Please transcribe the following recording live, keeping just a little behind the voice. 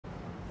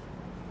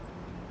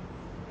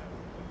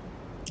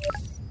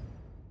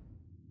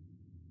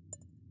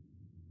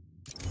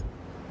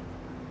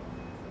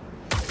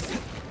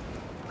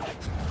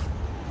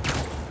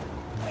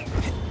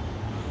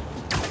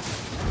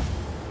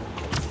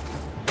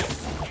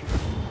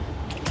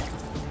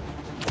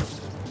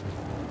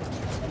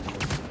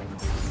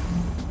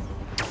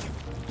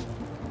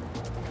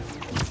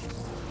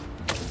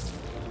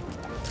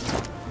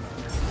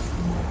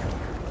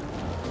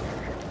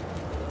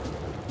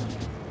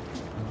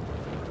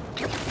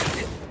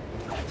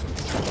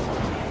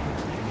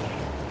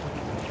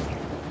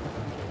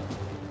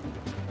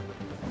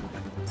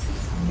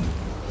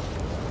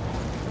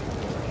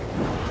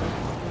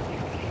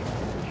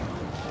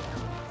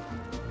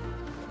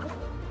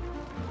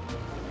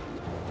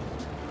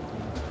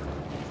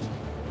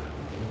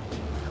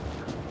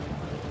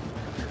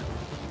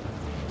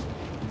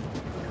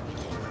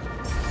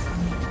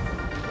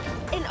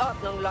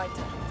Ordnung,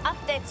 Leute.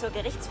 Update zur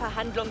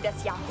Gerichtsverhandlung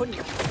des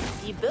Jahrhunderts.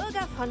 Die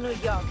Bürger von New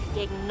York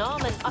gegen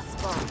Norman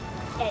Osborn.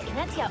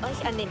 Erinnert ihr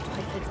euch an den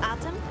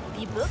Teufelsatem?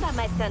 Wie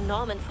Bürgermeister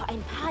Norman vor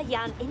ein paar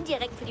Jahren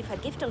indirekt für die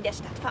Vergiftung der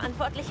Stadt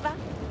verantwortlich war?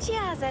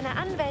 Tja, seine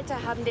Anwälte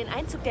haben den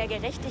Einzug der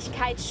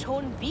Gerechtigkeit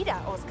schon wieder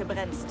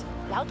ausgebremst.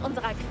 Laut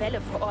unserer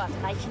Quelle vor Ort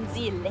reichen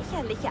sie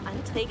lächerliche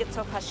Anträge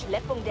zur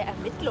Verschleppung der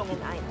Ermittlungen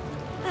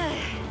ein.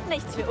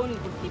 Nichts für ungut,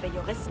 liebe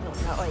Juristen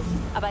unter euch.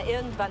 Aber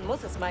irgendwann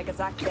muss es mal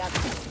gesagt werden.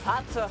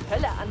 Fahrt zur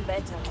Hölle,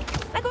 Anwälte.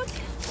 Na gut,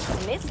 bis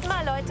zum nächsten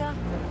Mal, Leute.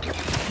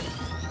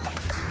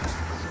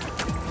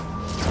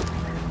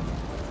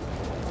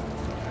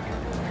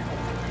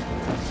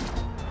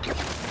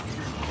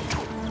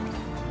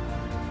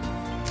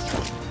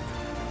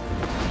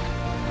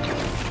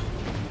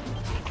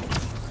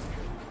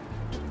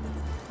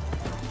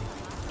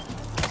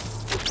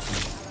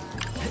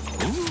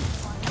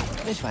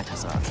 Nicht weiter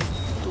sagen.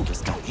 Du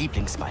bist mein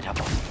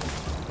Lieblings-Spider-Boy.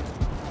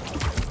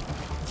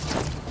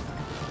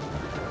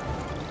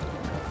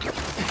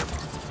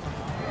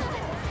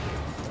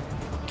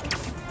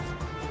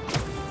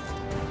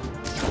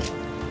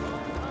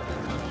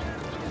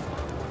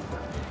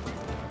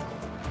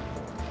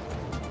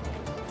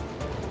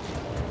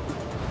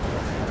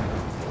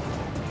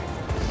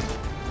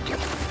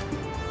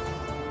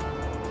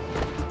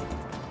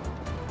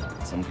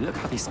 Zum Glück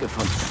habe ich's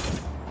gefunden.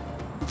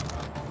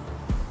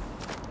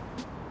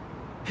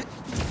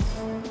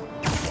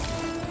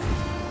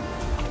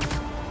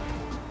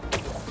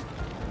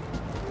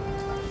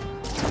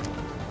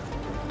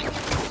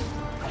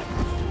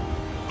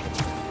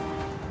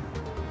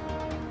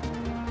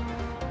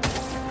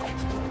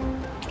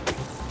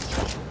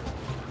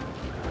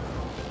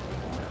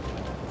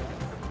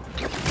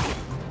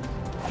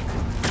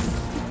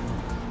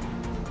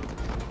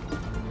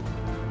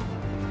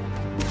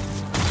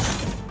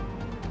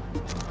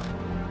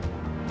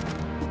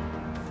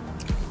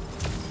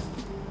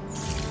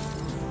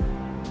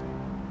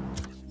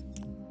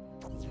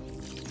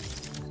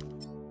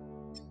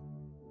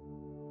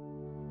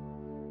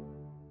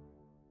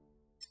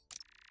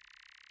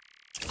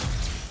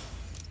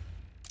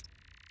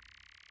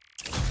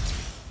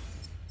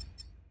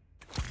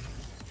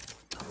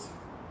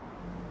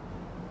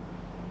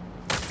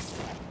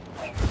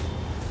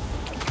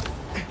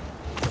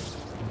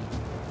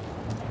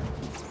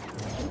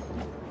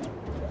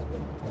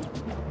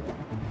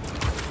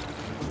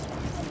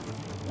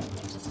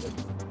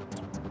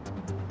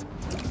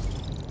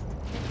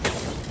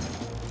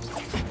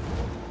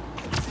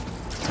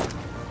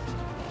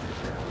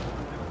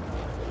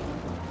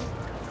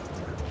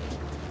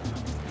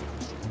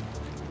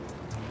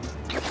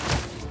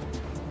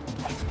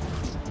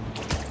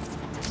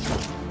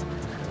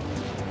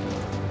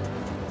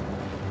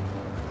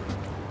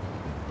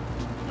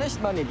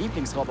 Nicht meine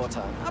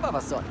Lieblingsroboter, aber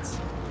was soll's.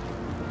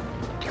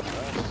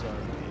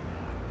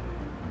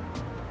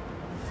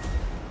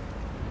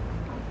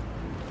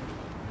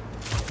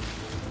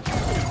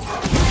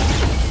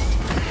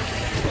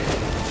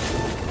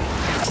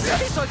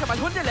 Ich sollte mal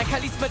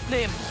Hundeleckerlis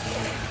mitnehmen.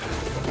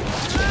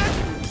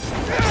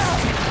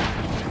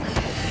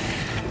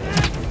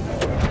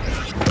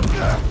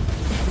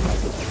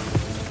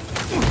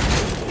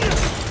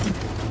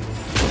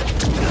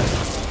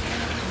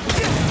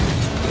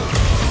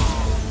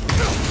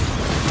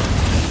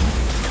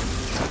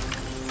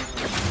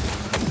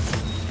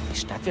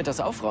 Wird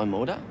das aufräumen,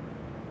 oder?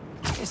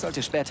 Ich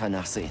sollte später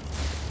nachsehen.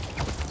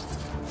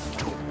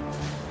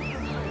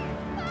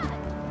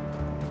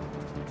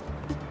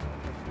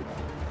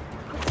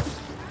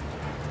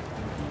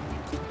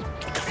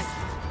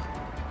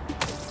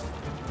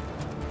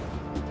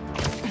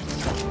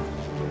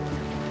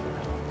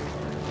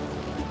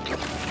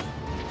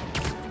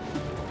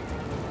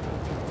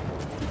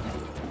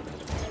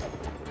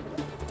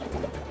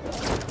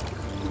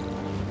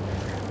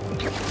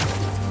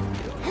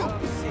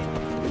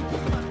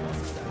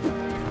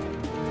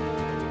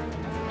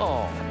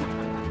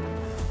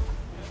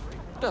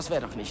 Das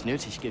wäre doch nicht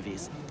nötig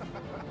gewesen.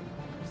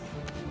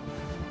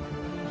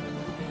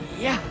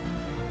 Ja,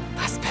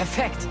 passt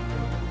perfekt.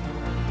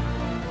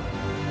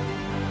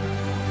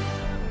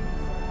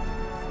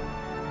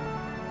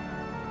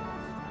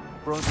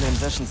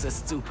 Broken Visions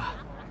ist super.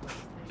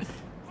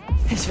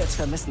 Ich werde es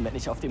vermissen, wenn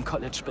ich auf dem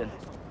College bin.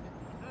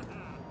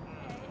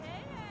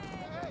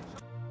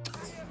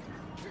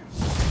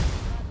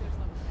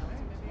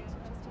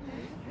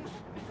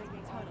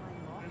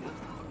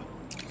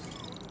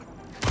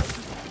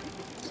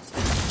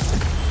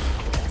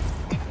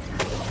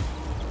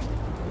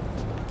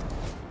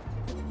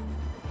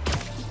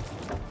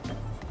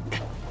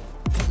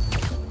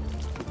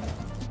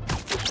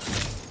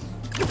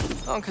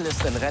 Onkel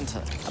ist in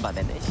Rente, aber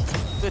wenn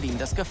nicht, würde ihm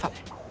das gefallen.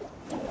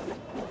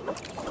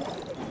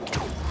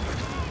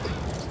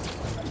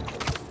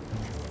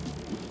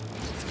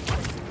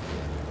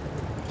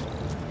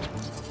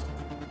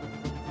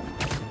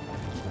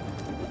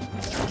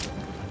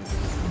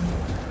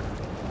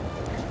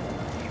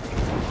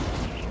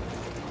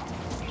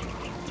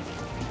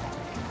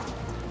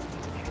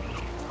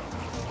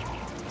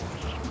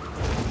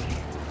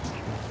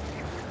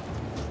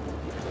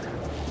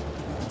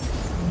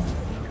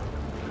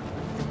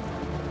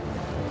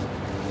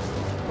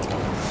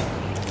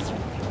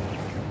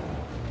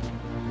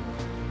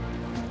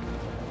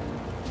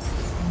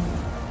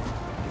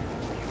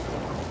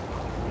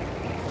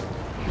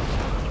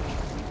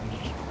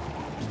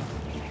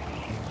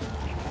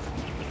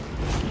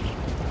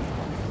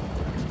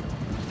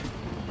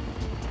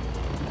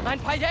 Ein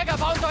paar Jäger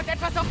bauen dort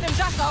etwas auf dem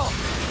Dach auf.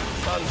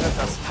 Dann wird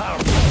das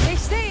hart. Ich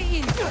sehe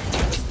ihn.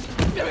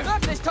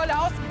 Wirklich tolle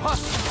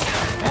Außenposten.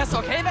 Wäre es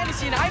okay, wenn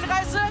ich ihn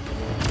einreiße?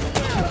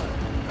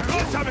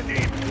 Runter mit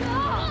ihm!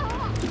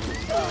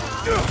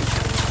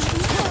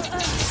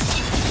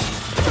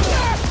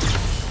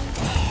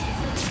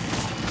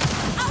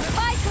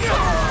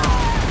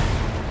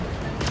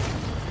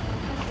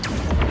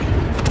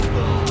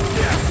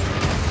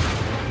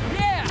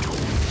 Yeah!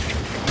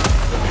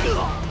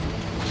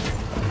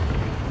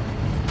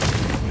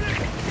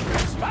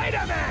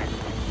 Spider-Man!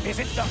 Wir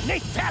sind noch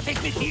nicht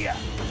fertig mit dir!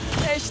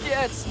 Echt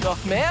jetzt?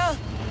 Noch mehr?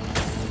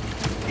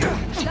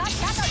 Schlag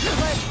Lager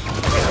zurück.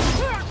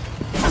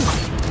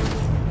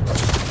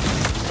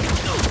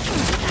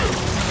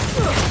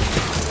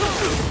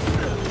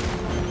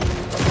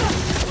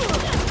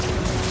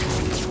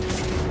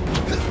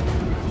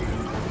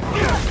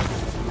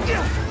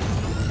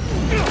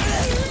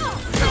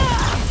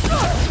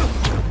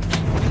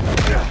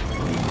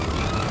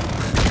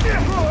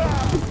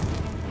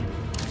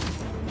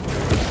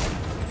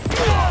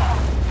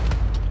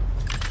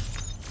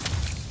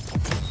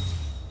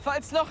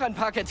 Falls noch ein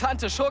paar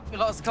getante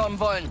Schurken rauskommen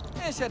wollen,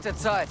 ich hätte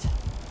Zeit.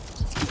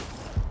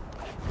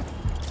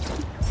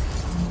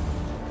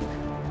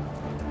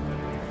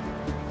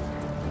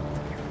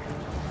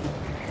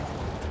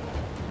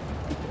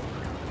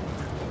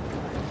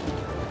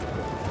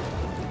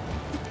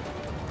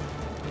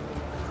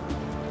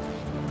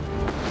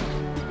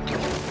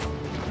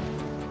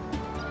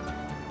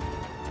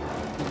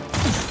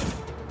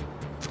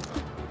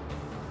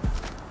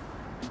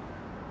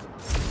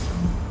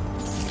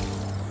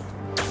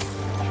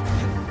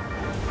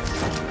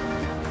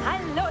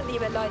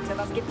 Leute,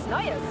 was gibt's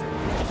Neues?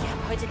 Ich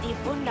habe heute die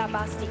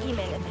wunderbarste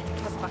E-Mail in meinem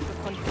Postfach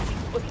gefunden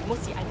und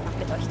muss sie einfach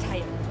mit euch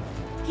teilen.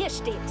 Hier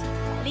steht: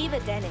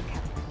 Liebe Danica,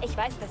 ich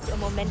weiß, dass du im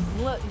Moment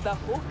nur über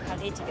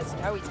hochkarätige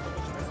Stories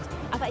berichtest,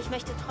 aber ich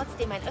möchte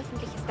trotzdem ein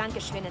öffentliches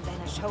Dankeschön in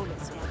deiner Show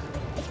loswerden.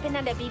 Ich bin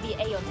an der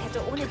BBA und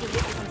hätte ohne die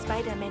Hilfe von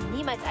Spider-Man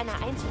niemals eine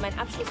Eins für mein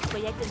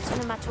Abschlussprojekt in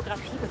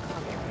Cinematografie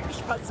bekommen.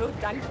 Ich war so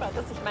dankbar,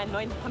 dass ich meinen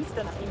neuen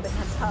Hamster nach ihm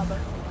benannt habe.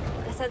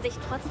 Dass er sich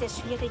trotz der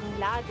schwierigen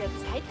Lage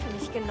Zeit für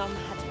mich genommen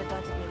hat,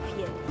 bedeutet mir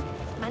viel.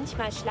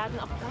 Manchmal schlagen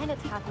auch kleine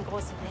Taten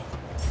große Wellen.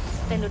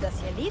 Wenn du das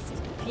hier liest,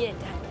 vielen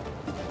Dank.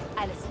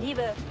 Alles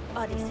Liebe,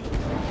 Odyssey.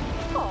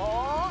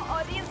 Oh,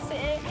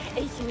 Odyssey.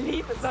 Ich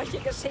liebe solche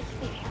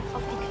Geschichten.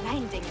 Auf die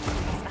kleinen Dinge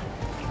kommt es an.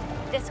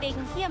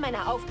 Deswegen hier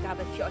meine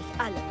Aufgabe für euch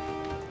alle.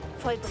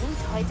 Vollbringt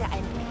heute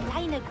eine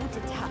kleine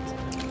gute Tat.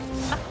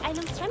 Macht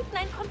einem Fremden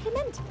ein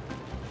Kompliment.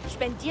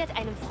 Spendiert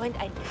einem Freund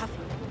einen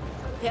Kaffee.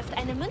 Werft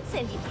eine Münze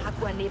in die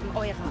Parkuhr neben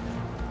eurer.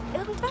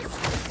 Irgendwas?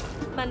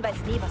 Man weiß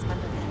nie, was man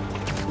bewirkt.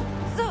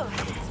 So,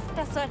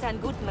 das sollte an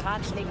guten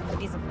Ratschlägen für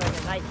diese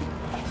Folge reichen.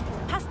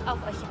 Passt auf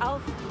euch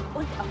auf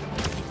und auf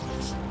eure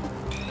Mitmenschen.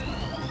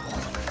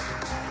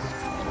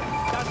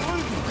 Da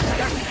drüben!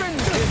 Das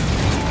Schwinge!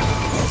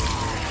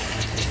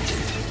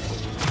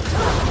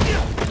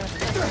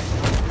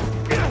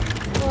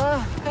 Oh,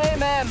 hey,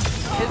 Ma'am.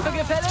 Hilfe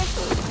gefällig?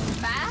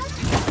 Was?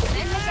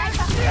 Nenn mich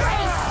einfach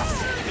Grace.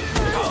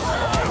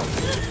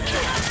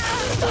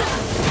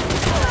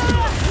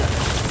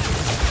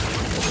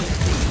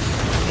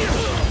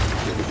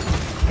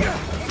 Hier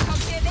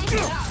kommt hier nicht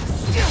raus.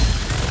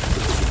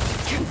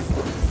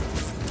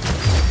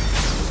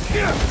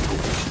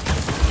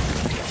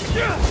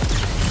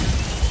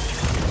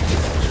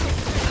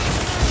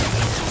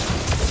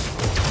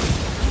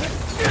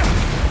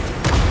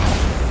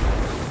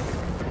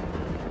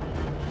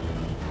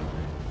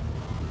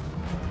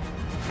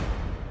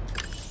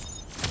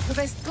 Du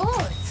bist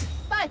gut.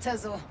 Weiter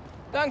so.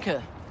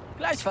 Danke.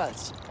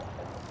 Gleichfalls.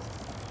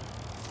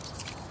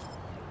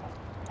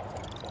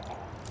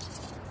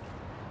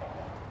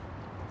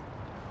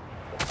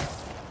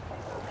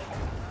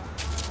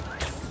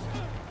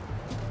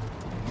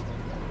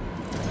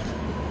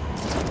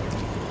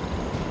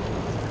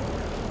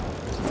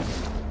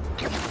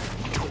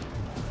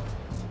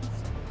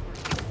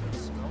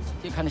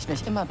 Hier kann ich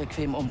mich immer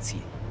bequem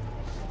umziehen.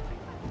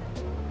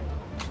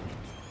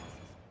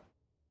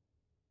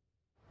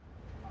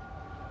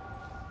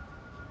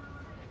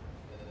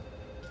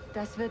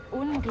 Das wird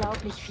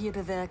unglaublich viel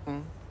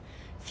bewirken.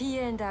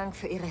 Vielen Dank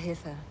für Ihre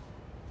Hilfe.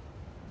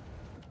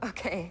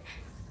 Okay,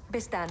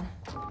 bis dann.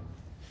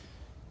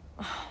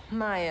 Oh,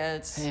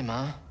 Miles. Hey,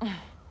 Ma.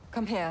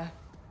 Komm her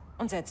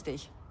und setz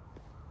dich.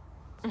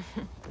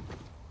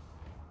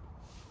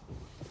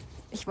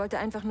 Ich wollte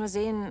einfach nur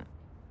sehen,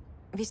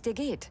 wie es dir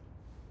geht.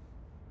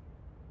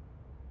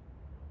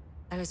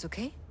 Alles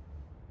okay?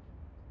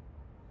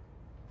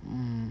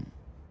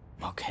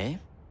 Okay.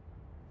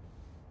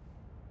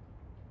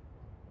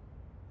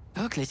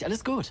 Wirklich,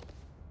 alles gut.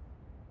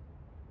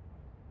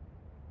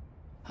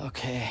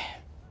 Okay.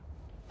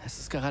 Es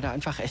ist gerade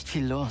einfach echt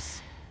viel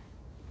los.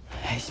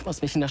 Ich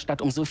muss mich in der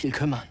Stadt um so viel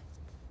kümmern.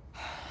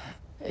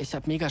 Ich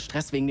habe mega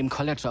Stress wegen dem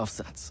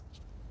College-Aufsatz.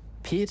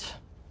 Pete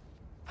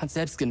hat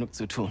selbst genug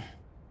zu tun.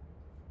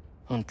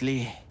 Und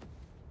Lee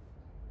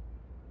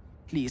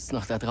ist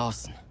noch da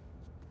draußen.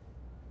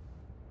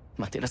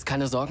 Macht dir das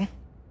keine Sorgen?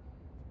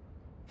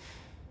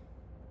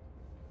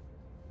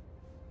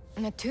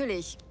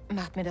 Natürlich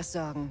macht mir das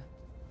Sorgen.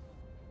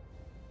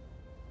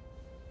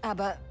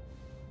 Aber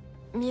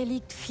mir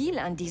liegt viel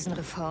an diesen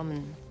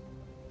Reformen.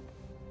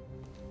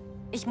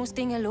 Ich muss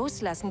Dinge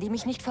loslassen, die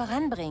mich nicht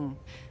voranbringen.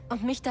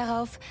 Und mich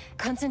darauf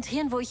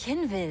konzentrieren, wo ich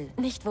hin will,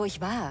 nicht wo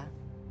ich war.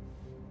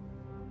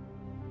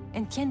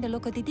 Entiende lo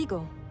que te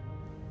digo?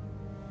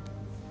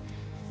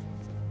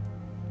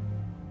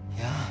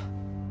 Ja.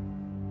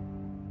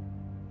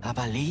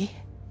 Aber Lee?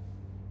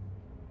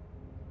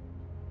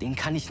 Den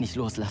kann ich nicht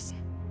loslassen.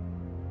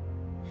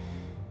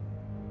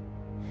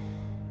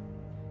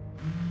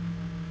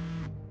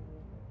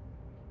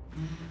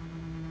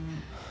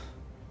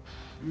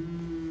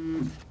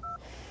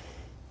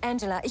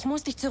 Angela, ich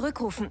muss dich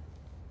zurückrufen.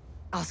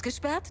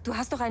 Ausgesperrt? Du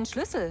hast doch einen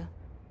Schlüssel.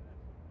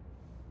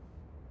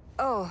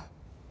 Oh.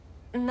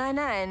 Nein,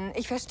 nein,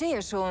 ich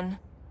verstehe schon.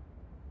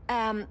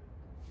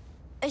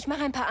 Ich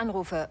mache ein paar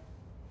Anrufe.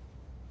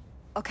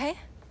 Okay?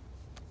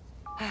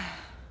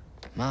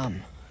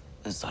 Mom,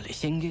 soll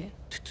ich hingehen?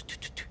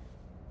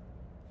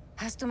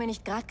 Hast du mir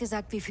nicht gerade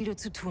gesagt, wie viel du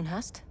zu tun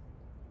hast?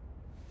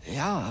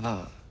 Ja,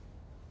 aber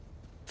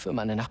für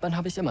meine Nachbarn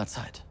habe ich immer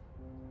Zeit.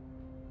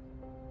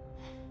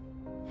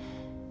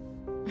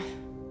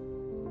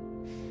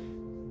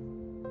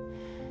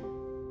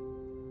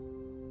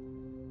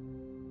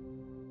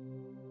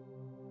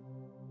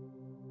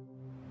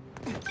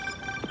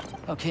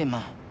 Okay,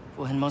 Ma.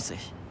 Wohin muss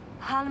ich?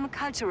 Harlem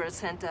Cultural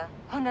Center,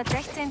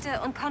 116.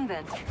 und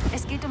Convent.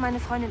 Es geht um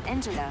meine Freundin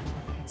Angela.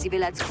 Sie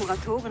will als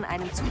Kuratorin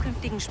einem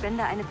zukünftigen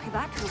Spender eine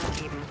Privatführung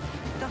geben.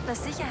 Doch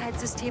das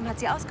Sicherheitssystem hat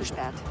sie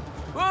ausgesperrt.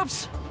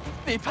 Ups,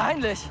 wie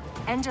peinlich.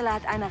 Angela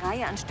hat eine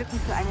Reihe an Stücken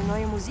für eine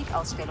neue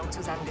Musikausstellung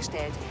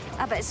zusammengestellt.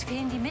 Aber es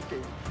fehlen die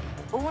Mittel.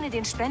 Ohne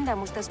den Spender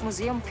muss das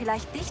Museum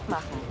vielleicht dicht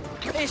machen.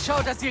 Ich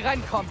schau, dass sie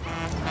reinkommen.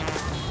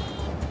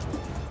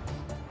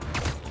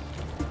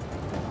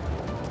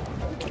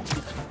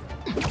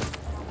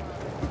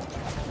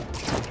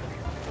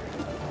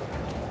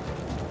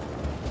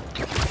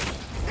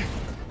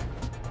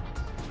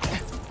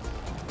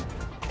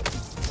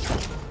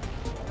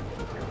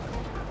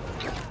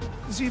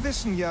 Sie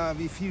wissen ja,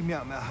 wie viel mir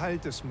am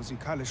Erhalt des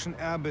musikalischen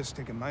Erbes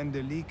der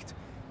Gemeinde liegt.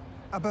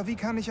 Aber wie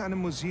kann ich einem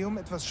Museum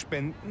etwas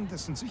spenden,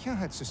 dessen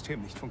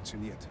Sicherheitssystem nicht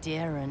funktioniert?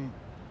 Darren,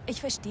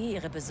 ich verstehe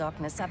Ihre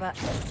Besorgnis, aber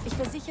ich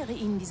versichere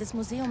Ihnen, dieses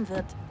Museum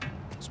wird...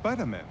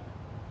 Spider-Man.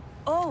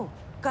 Oh,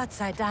 Gott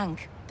sei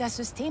Dank. Das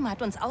System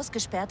hat uns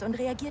ausgesperrt und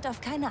reagiert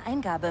auf keine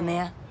Eingabe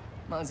mehr.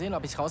 Mal sehen,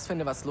 ob ich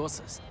rausfinde, was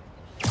los ist.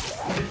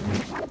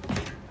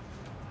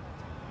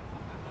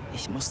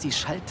 Ich muss die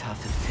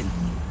Schalltafel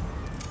finden.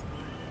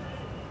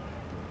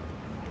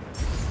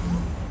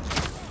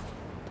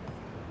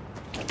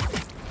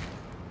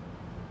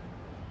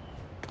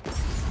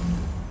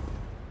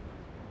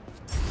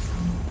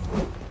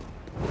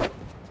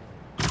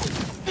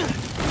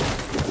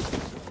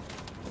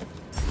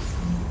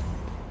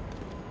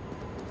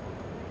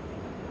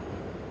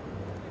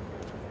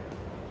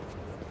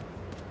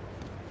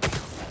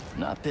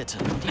 Na bitte,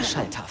 die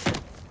Schalltafel.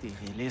 Die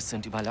Relais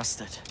sind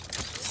überlastet.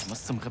 Ich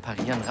muss zum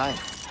Reparieren rein.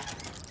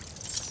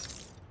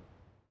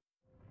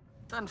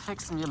 Dann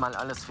fixen wir mal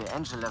alles für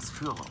Angelas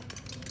Führung.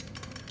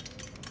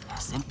 Wer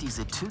sind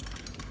diese Typen?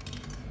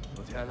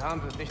 Und der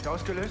Alarm wird nicht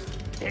ausgelöst?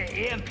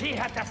 Der EMP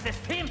hat das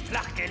System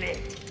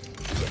flachgelegt.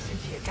 Wir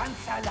sind hier ganz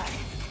allein.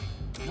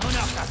 Nur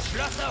noch das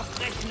Schloss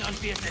aufbrechen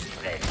und wir sind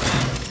drin.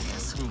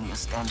 Deswegen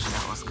ist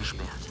Angela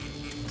ausgesperrt.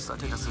 Ich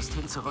sollte das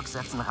System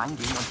zurücksetzen,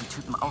 reingehen und die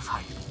Typen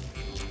aufhalten.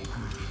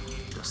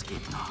 Das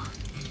geht noch.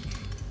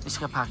 Ich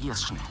repariere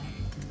es schnell.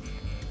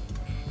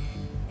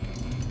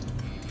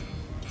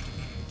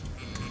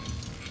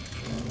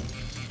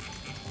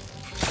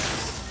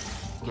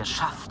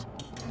 Geschafft.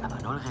 Aber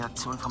null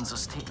Reaktion vom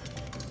System.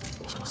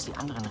 Ich muss die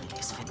anderen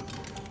Relais finden.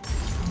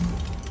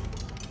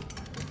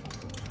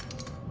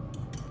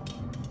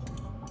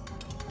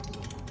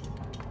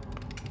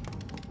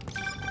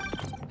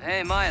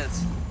 Hey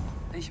Miles,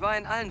 ich war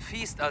in allen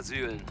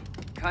Feast-Asylen.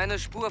 Keine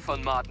Spur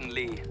von Martin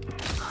Lee.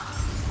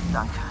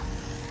 Danke.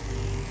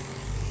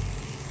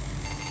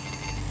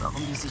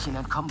 Warum ließ ich ihn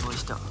entkommen, wo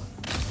ich doch...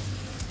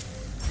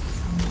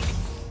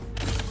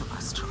 Du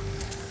weißt schon.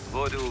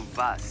 Wo du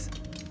was?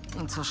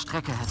 Ihn zur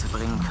Strecke hätte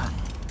bringen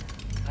können.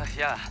 Ach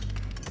ja.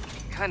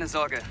 Keine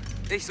Sorge.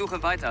 Ich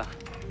suche weiter.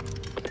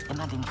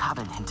 Immer den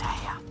Kabeln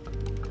hinterher.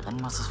 Drin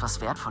muss es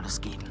was Wertvolles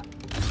geben.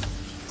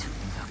 Die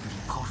Typen wirken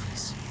wie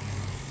Profis.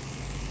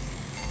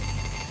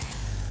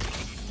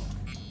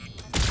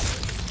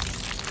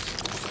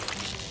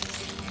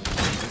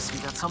 Ist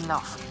wieder zum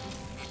Laufen.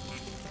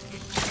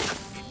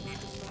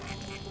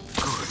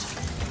 Gut.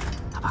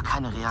 Aber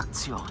keine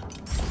Reaktion.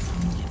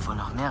 Gibt wohl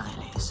noch mehr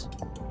Relais.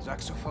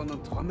 Saxophon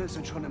und Trommel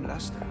sind schon im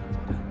Laster,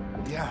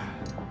 oder? Ja,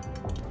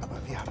 aber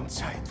wir haben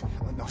Zeit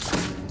und noch Zeit.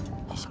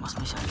 Ich muss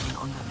mich an ihn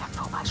unbemerkt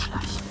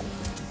vorbeischleichen.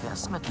 Wer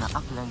ist mit einer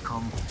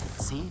Ablenkung?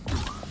 C-Dur.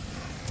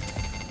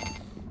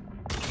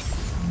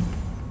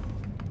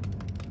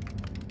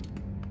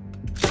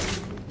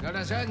 Soll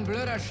das irgendein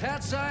blöder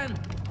Scherz sein?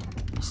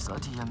 Ich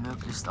sollte hier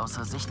möglichst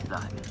außer Sicht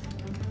bleiben.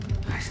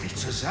 Reiß dich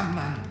zusammen,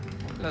 Mann.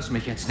 Lass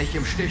mich jetzt nicht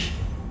im Stich.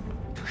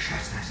 Du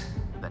schaffst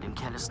das. Bei dem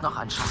Kerl ist noch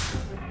ein Schatten.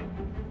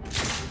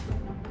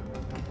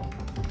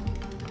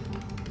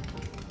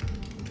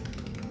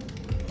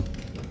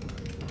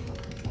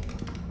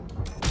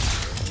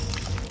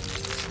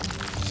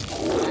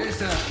 Wer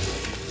ist er?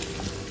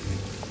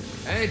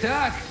 Hey,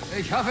 Doug!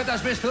 Ich hoffe,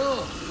 das bist du!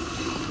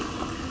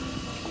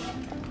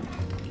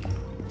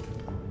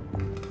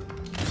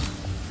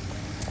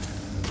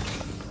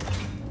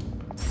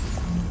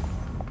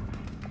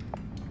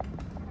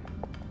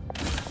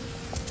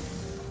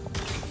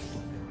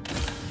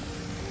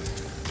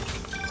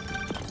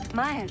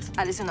 Miles,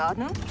 alles in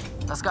Ordnung?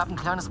 Es gab ein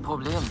kleines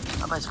Problem,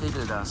 aber ich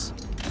regel das.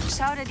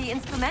 Schau dir die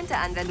Instrumente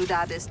an, wenn du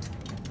da bist.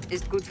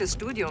 Ist gut fürs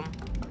Studium.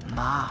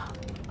 Ma,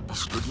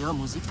 ich studiere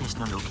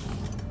Musiktechnologie.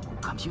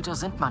 Computer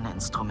sind meine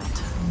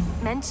Instrumente.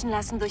 Menschen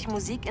lassen durch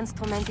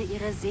Musikinstrumente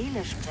ihre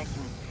Seele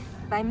sprechen.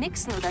 Beim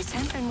Mixen oder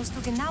Samplen musst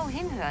du genau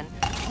hinhören,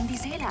 um die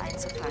Seele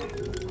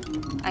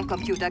einzufangen. Ein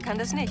Computer kann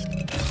das nicht.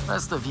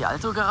 Weißt du, wie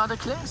alt du gerade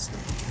klingst?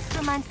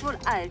 Du meinst wohl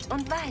alt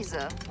und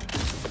weise.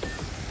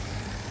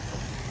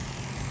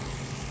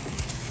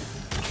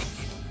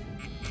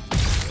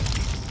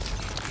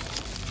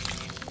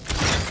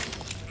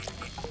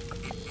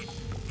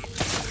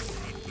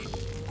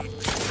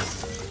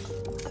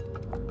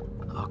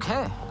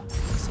 Okay,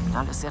 das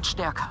Signal ist jetzt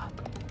stärker.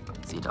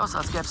 Sieht aus,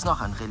 als gäbe es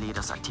noch ein Relais,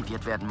 das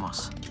aktiviert werden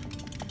muss.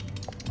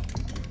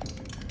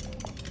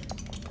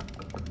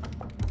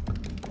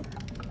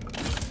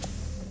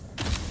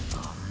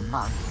 Oh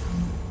Mann.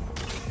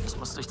 Ich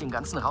muss durch den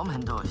ganzen Raum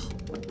hindurch.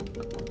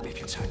 Wie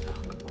viel Zeit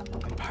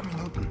noch? Ein paar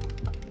Minuten.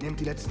 Nehmt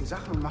die letzten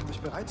Sachen und macht euch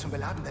bereit zum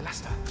Beladen der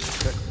Laster.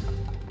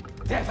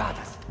 Wer war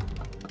das?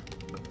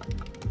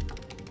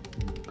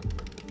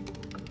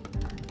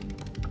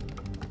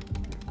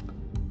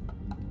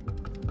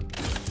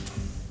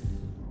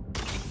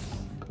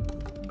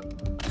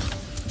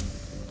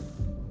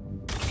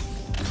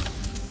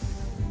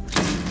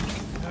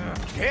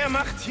 Wer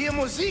macht hier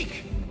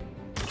Musik?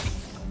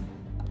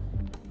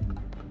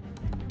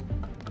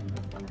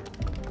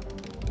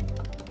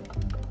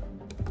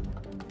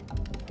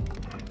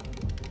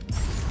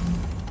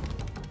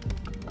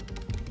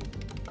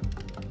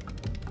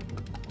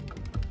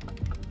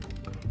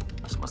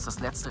 Ich muss das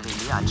letzte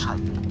Relais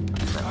einschalten.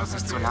 Dann muss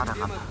ich zur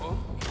Laderampe.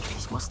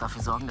 Ich muss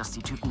dafür sorgen, dass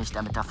die Typen nicht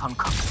damit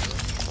davonkommen.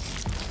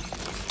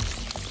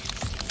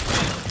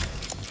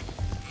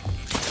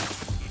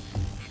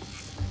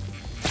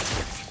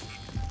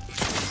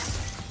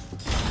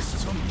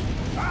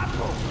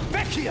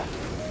 Weg hier!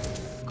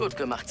 Gut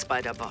gemacht,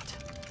 Spider-Bot.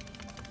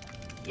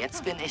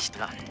 Jetzt bin ich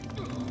dran.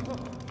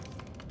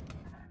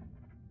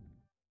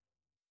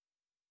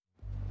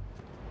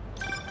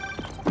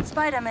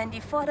 Spider-Man,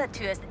 die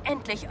Vordertür ist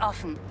endlich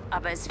offen.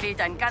 Aber es fehlt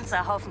ein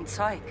ganzer Haufen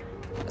Zeug.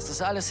 Es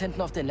ist alles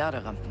hinten auf den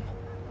Laderampen.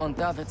 Und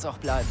da wird's auch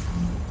bleiben.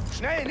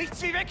 Schnell,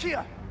 nichts wie weg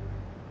hier!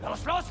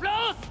 Los, los,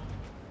 los!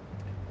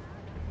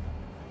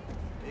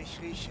 Ich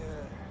rieche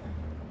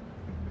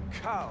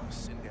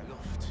Chaos in der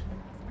Luft.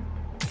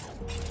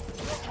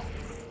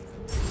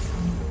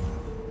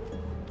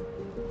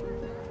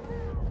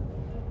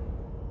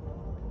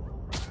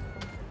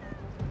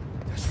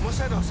 Das muss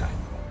er doch sein.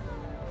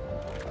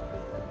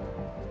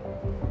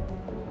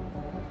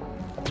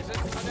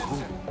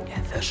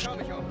 Erwischt.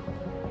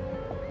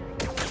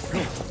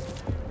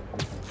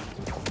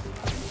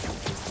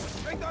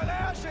 Bringt eure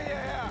Ärsche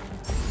hierher!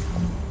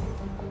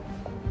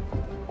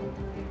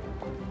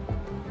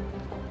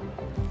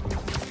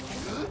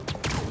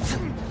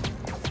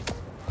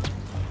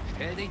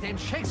 Stell dich dem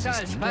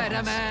Schicksal,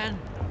 Spider-Man!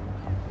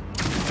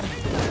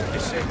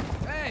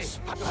 Hey!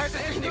 Du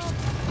hättest mich nicht!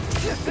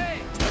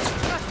 Hey!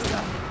 Was du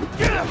da?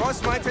 Der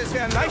Boss meinte, es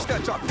wäre ein leichter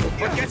Job.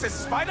 Und jetzt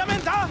ist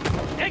Spider-Man da?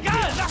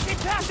 Egal, mach ihn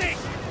fertig!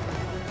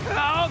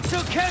 Hör auf zu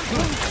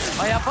kämpfen!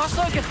 Euer Boss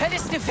soll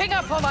gefälligst die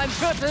Finger von meinem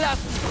Gürtel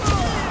lassen!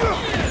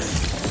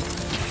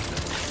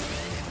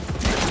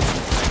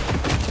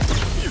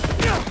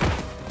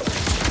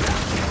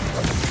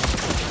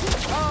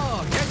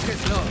 Oh, jetzt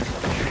geht's los!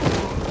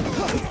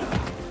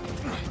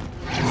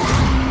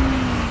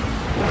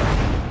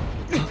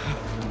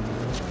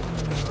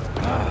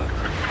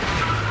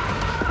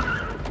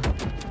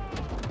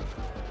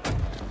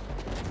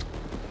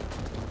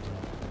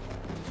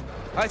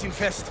 Halt ihn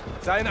fest.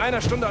 Sei in einer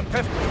Stunde an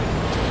Kräften.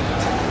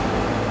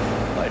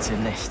 Heute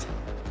nicht.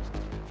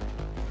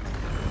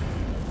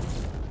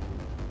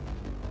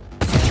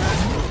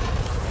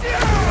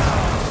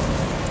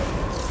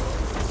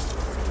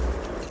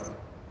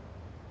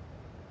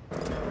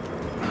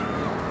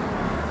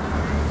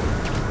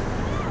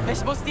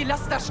 Ich muss die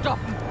Laster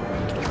stoppen.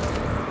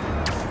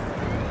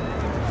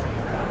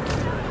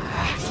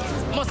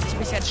 Jetzt muss ich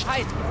mich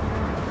entscheiden.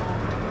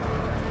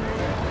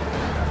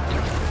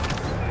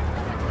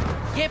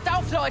 Gebt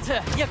auf, Leute!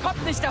 Ihr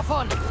kommt nicht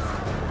davon!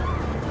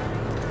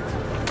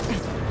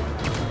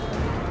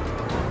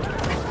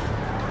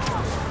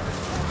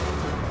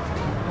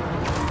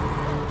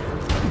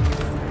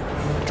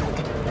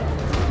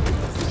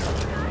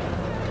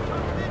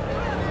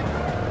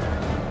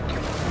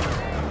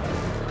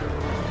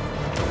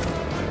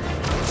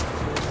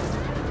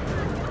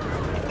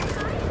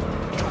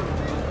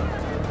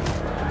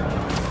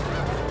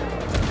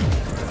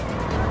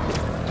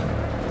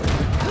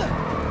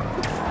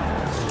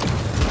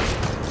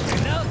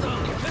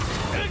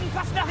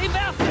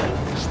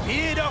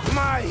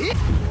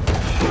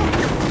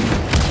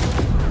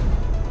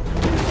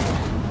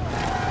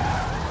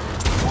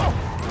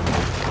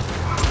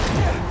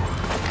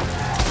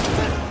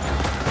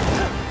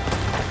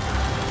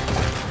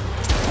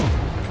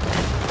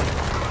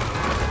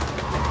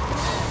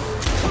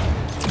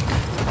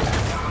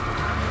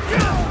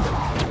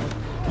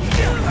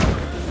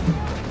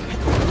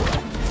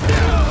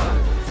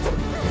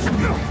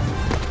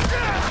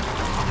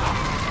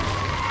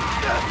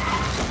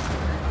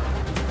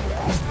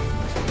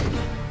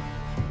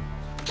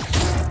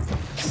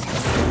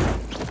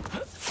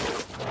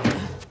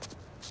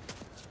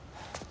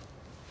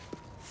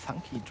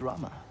 funky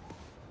Drummer.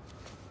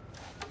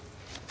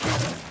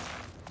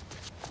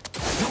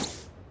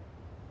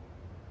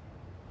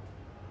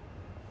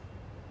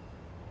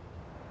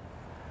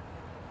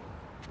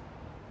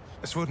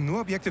 Es wurden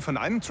nur Objekte von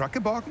einem Truck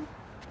geborgen?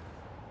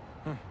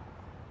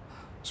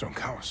 So ein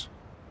Chaos.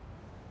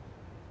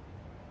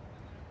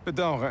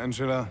 Bedauere,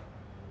 Angela.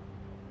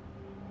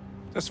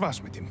 Das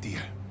war's mit dem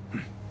Deal.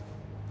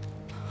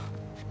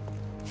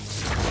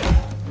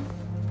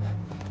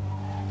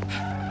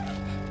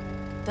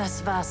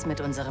 Das war's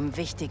mit unserem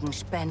wichtigen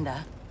Spender.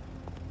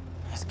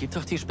 Es gibt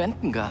doch die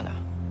Spendengala.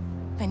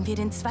 Wenn wir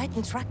den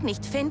zweiten Truck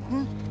nicht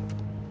finden,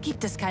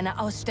 gibt es keine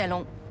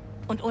Ausstellung.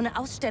 Und ohne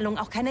Ausstellung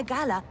auch keine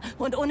Gala.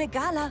 Und ohne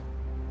Gala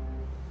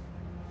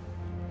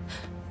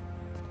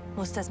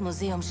muss das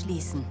Museum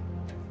schließen.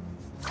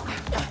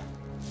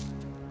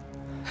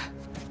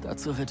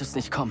 Dazu wird es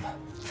nicht kommen.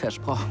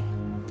 Versprochen.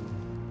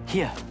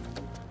 Hier.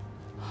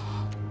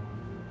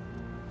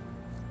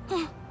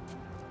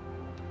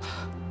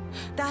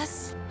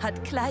 Das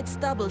hat Clyde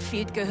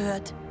Stubblefield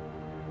gehört.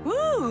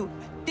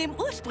 Dem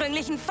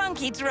ursprünglichen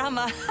Funky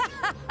Drummer.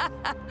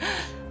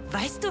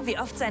 Weißt du, wie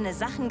oft seine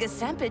Sachen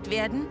gesampelt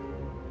werden?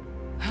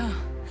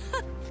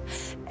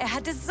 Er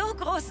hatte so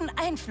großen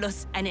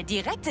Einfluss. Eine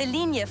direkte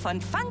Linie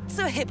von Funk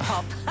zu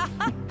Hip-Hop.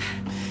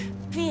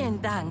 Vielen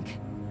Dank.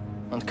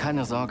 Und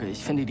keine Sorge,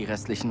 ich finde die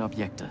restlichen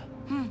Objekte.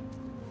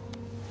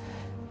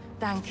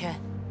 Danke.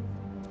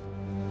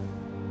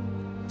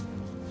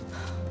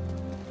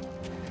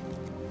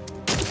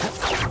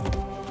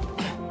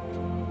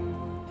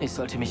 Ich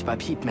sollte mich bei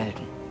Pete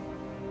melden.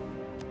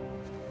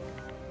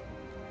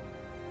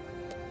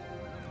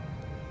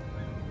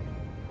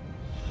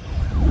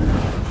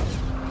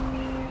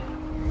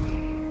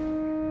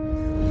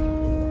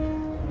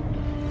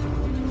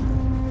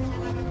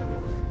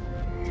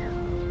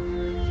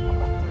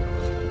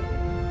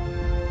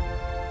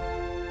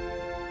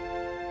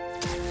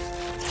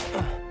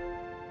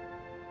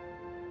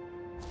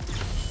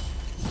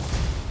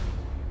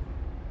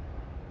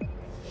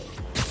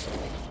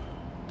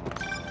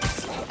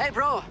 Hey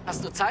Bro,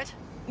 hast du Zeit?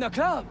 Na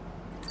klar.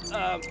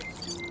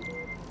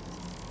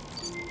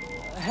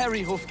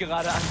 Harry ruft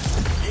gerade an.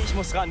 Ich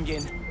muss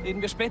rangehen. Reden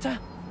wir später?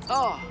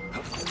 Oh,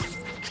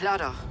 klar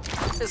doch.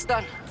 Bis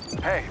dann.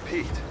 Hey,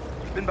 Pete.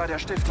 Ich bin bei der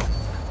Stiftung.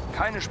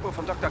 Keine Spur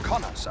von Dr.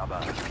 Connors,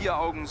 aber 4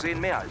 Augen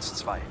sehen mehr als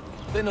 2.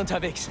 Bin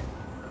unterwegs.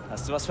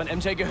 Hast du was von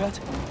MJ gehört?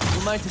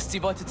 Du meintest,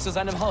 sie wollte zu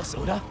seinem Haus,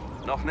 oder?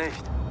 Noch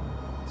nicht.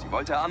 Sie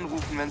wollte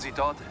anrufen, wenn sie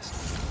dort ist.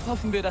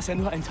 Hoffen wir, dass er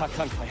nur einen Tag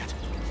krank feiert.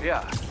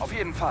 Ja, auf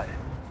jeden Fall.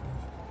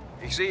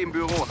 Ich sehe im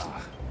Büro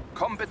nach.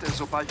 Komm bitte,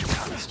 sobald du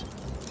kannst.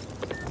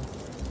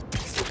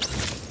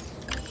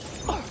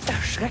 Oh,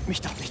 erschreck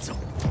mich doch nicht so.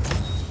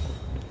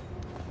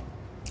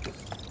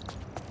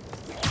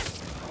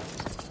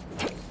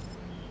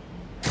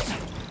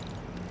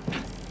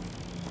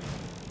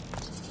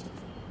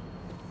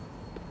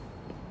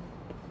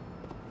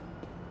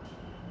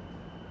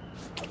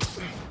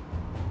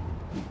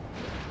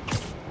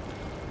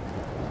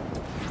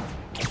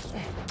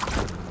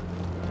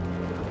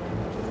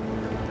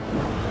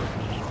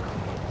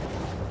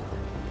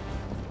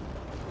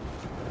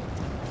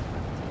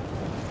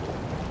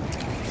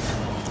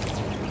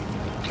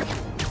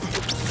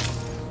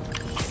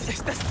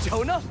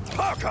 Jonah?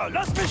 Parker,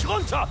 lass mich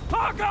runter!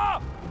 Parker!